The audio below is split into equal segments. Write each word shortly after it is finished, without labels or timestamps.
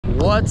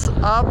What's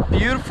up,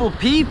 beautiful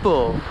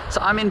people? So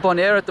I'm in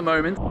Bonaire at the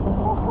moment.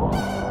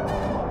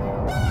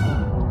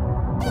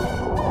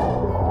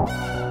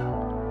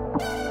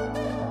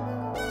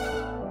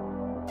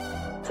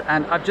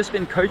 And I've just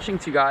been coaching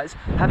two guys,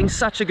 having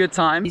such a good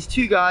time. These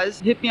two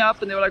guys hit me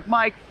up and they were like,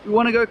 Mike, we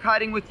want to go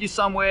kiting with you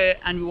somewhere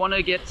and we want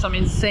to get some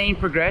insane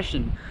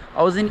progression.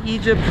 I was in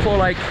Egypt for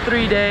like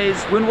 3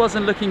 days, wind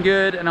wasn't looking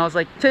good, and I was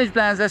like, change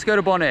plans, let's go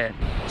to Bonaire.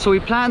 So we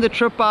planned the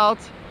trip out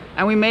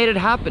and we made it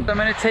happen. I'm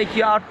going to take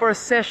you out for a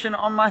session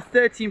on my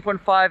 13.5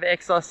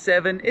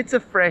 XR7. It's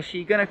a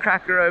freshie, gonna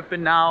crack her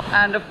open now.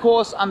 And of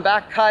course, I'm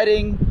back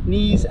kiting,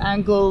 knees,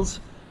 ankles,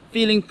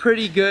 feeling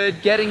pretty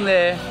good, getting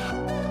there.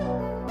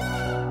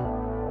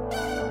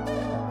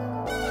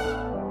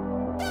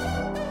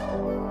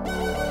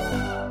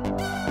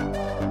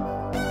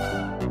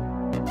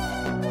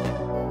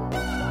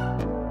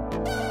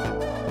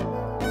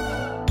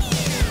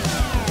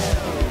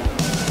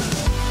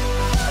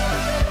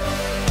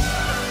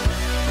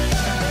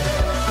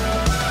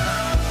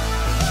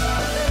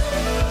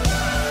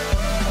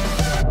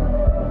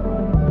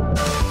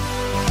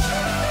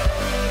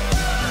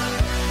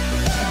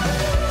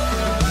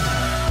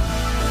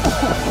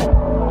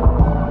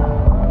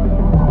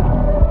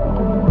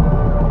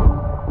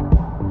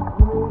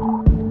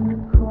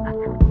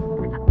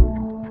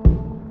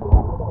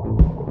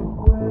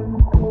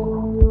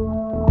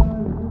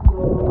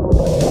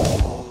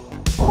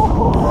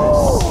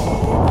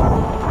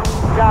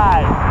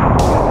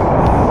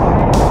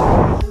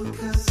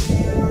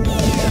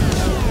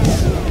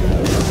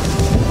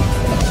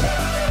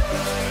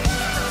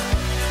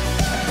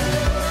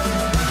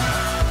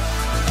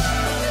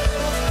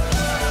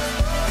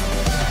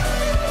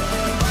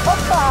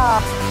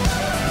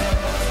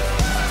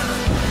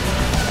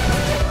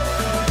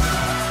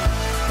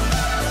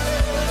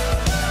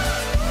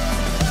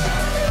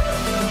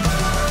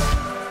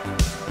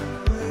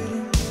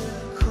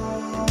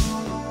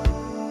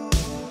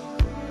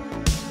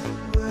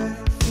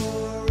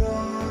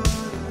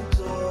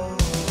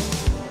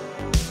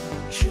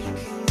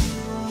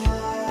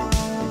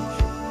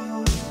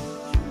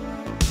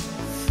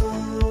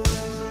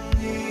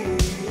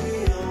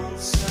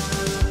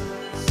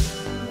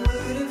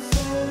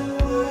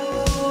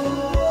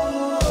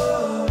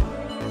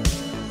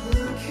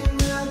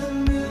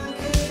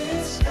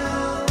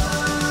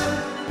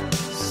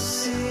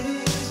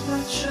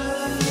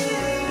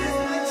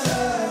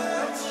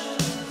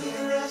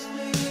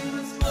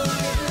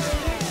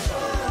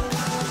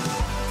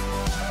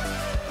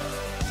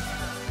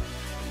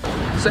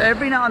 So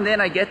every now and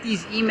then I get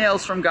these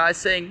emails from guys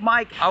saying,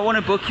 Mike, I want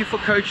to book you for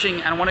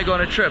coaching and I want to go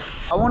on a trip.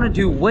 I want to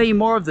do way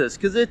more of this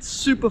because it's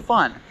super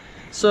fun.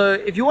 So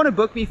if you want to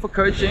book me for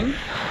coaching,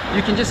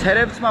 you can just head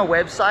over to my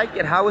website,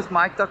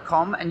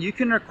 gethigwithmike.com, and you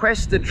can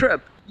request the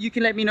trip. You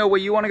can let me know where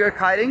you want to go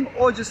kiting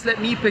or just let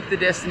me pick the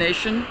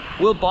destination.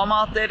 We'll bomb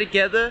out there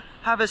together,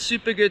 have a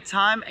super good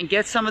time and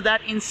get some of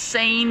that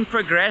insane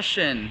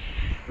progression.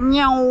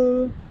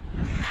 Meow.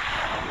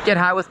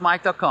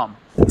 Gethigwithmike.com.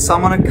 So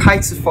I'm on a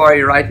kite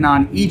safari right now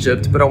in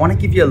Egypt, but I want to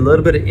give you a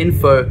little bit of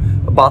info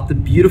about the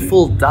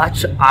beautiful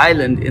Dutch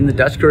island in the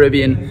Dutch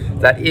Caribbean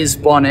that is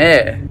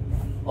Bonaire.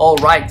 All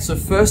right, so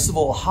first of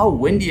all, how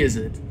windy is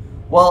it?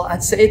 Well,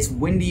 I'd say it's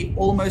windy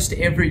almost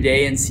every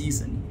day in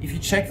season. If you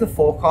check the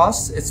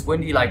forecast, it's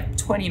windy like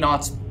 20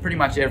 knots pretty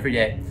much every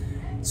day.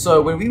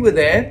 So when we were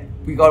there,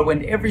 we got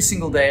wind every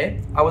single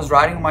day. I was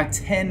riding on my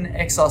 10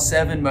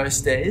 XR7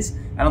 most days,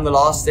 and on the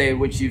last day,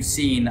 which you've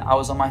seen, I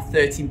was on my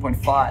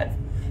 13.5.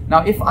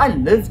 Now, if I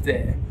lived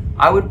there,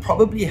 I would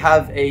probably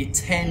have a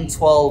 10,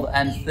 12,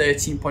 and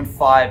 13.5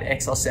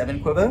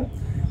 XR7 quiver.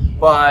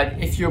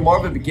 But if you're more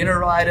of a beginner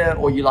rider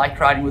or you like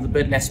riding with a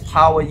bit less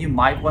power, you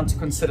might want to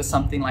consider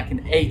something like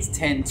an 8,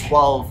 10,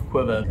 12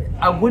 quiver.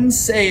 I wouldn't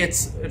say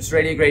it's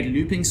really a great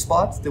looping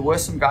spot. There were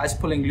some guys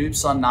pulling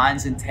loops on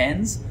 9s and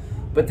 10s,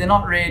 but they're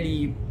not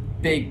really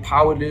big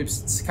power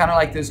loops. It's kind of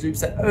like those loops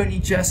that only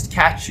just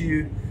catch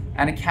you,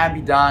 and it can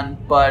be done,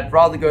 but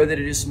rather go there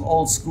to do some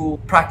old school,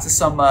 practice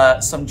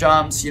some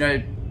jumps, you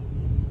know,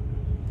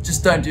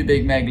 just don't do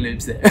big mega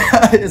loops there.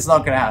 It's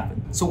not gonna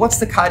happen. So what's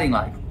the kiting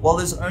like? Well,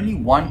 there's only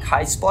one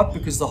kite spot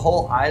because the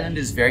whole island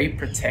is very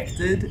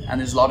protected and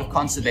there's a lot of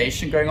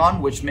conservation going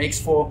on, which makes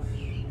for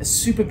a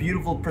super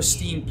beautiful,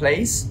 pristine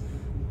place.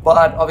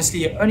 But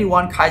obviously only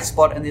one kite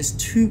spot, and there's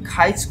 2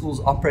 kite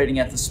schools operating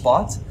at the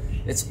spot.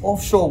 It's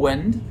offshore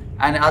wind,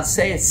 and I'd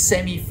say it's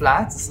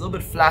semi-flat. It's a little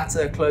bit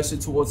flatter closer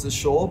towards the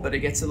shore, but it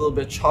gets a little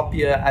bit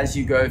choppier as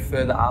you go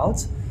further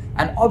out.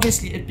 And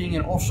obviously, it being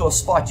an offshore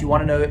spot, you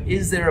want to know,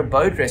 is there a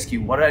boat rescue?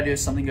 What do I do if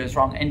something goes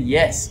wrong? And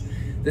yes,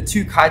 the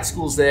 2 kite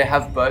schools there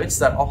have boats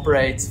that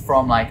operate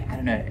from like, I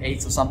don't know,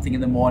 8 or something in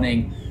the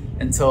morning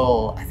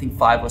until I think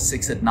 5 or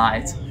 6 at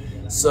night.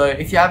 So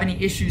if you have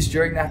any issues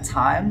during that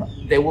time,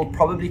 they will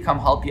probably come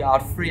help you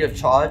out free of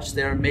charge.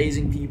 They're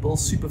amazing people,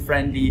 super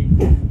friendly.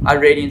 I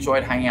really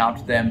enjoyed hanging out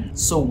with them.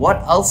 So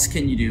what else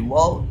can you do?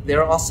 Well,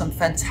 there are some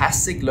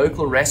fantastic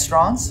local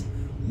restaurants.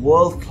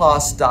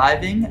 world-class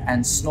diving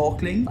and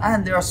snorkeling,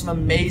 and there are some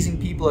amazing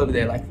people over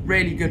there, like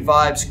really good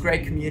vibes,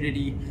 great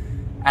community,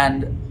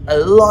 and a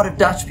lot of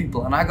Dutch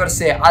people. And I gotta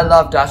say, I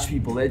love Dutch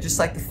people. They're just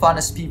like the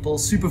funnest people,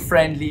 super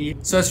friendly.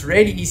 So it's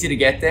really easy to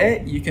get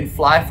there. You can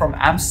fly from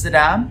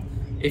Amsterdam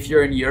if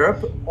you're in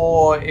Europe,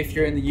 or if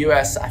you're in the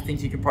US, I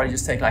think you can probably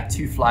just take like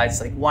 2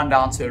 flights, like one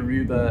down to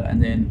Aruba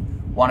and then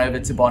one over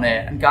to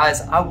Bonaire. And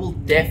guys, I will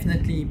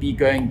definitely be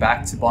going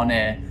back to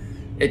Bonaire.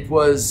 It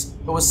was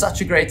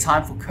such a great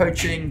time for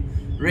coaching,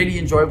 really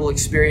enjoyable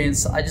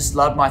experience. I just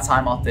loved my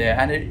time out there,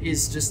 and it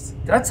is just,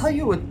 did I tell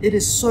you, it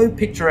is so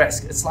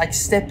picturesque. It's like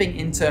stepping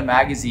into a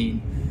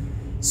magazine.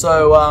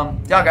 So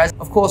yeah guys,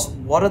 of course,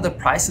 what are the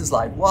prices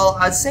like? Well,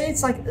 I'd say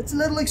it's a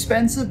little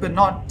expensive, but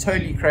not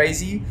totally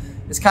crazy.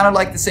 It's kind of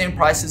like the same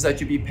prices that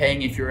you'd be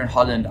paying if you're in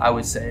Holland, I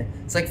would say.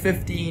 It's like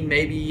 $15,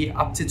 maybe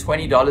up to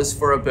 $20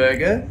 for a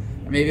burger,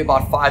 and maybe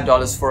about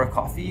 $5 for a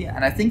coffee.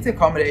 And I think the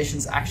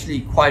accommodation's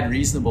actually quite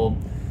reasonable.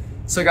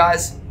 So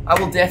guys, I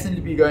will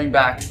definitely be going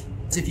back.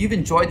 If you've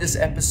enjoyed this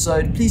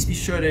episode, please be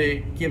sure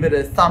to give it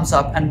a thumbs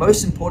up, and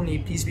most importantly,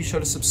 please be sure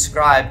to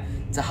subscribe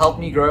to help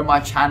me grow my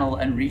channel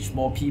and reach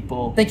more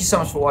people. Thank you so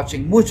much for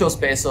watching. Muchos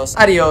besos.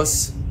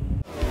 Adios.